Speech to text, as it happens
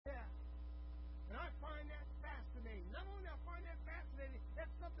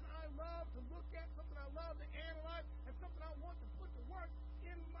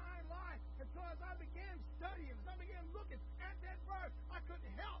studying, as I began looking at that verse, I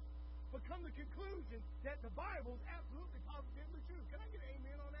couldn't help but come to the conclusion that the Bible is absolutely positively true. Can I get an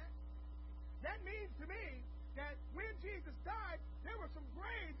amen on that? That means to me that when Jesus died, there were some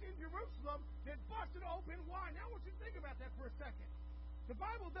graves in Jerusalem that busted open wide. Now I want you to think about that for a second. The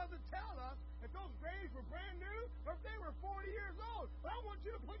Bible doesn't tell us if those graves were brand new or if they were 40 years old. But I want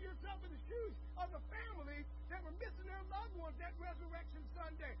you to put yourself in the shoes of the families that were missing their loved ones that Resurrection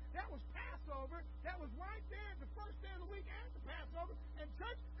Sunday. That was Passover. That was right there the first day of the week after Passover. And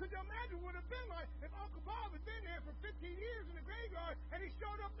church, could you imagine what it would have been like if Uncle Bob had been there for 15 years in the graveyard and he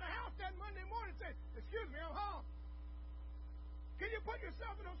showed up at the house that Monday morning and said, "Excuse me, I'm home." Can you put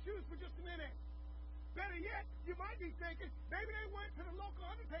yourself in those shoes for just a minute? Better yet, you might be thinking, maybe they went to the local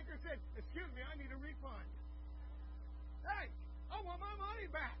undertaker and said, "Excuse me, I need a refund. Hey, I want my money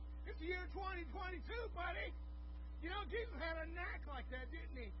back. It's the year 2022, buddy." You know, Jesus had a knack like that,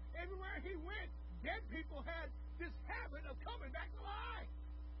 didn't he? Everywhere he went, dead people had this habit of coming back to life.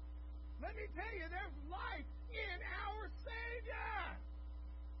 Let me tell you, there's life in our Savior.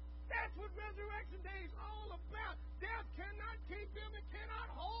 That's what Resurrection Day is all about. Death cannot keep him. It cannot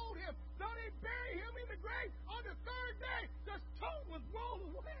hold him. Though they bury him in the grave, on the third day, the stone was rolled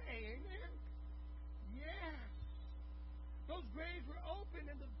away. Amen? Yes. Those graves were open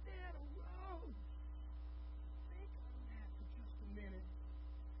and the dead arose. Think on that for just a minute.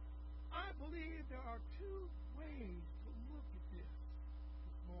 I believe there are two ways to look at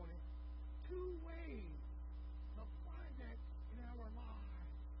this morning. Two ways to apply that in our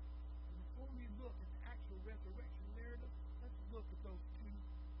lives. Before we look at the actual resurrection narrative, let's look at those two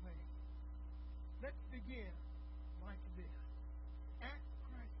ways. Let's begin like this. At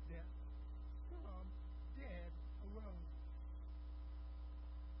Christ's death, some dead arose.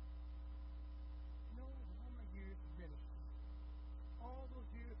 You know, in all my years of ministry, all those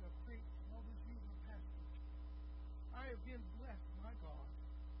years I've preached, all those years I've pastored, I have been blessed by God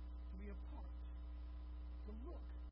to be a part, to look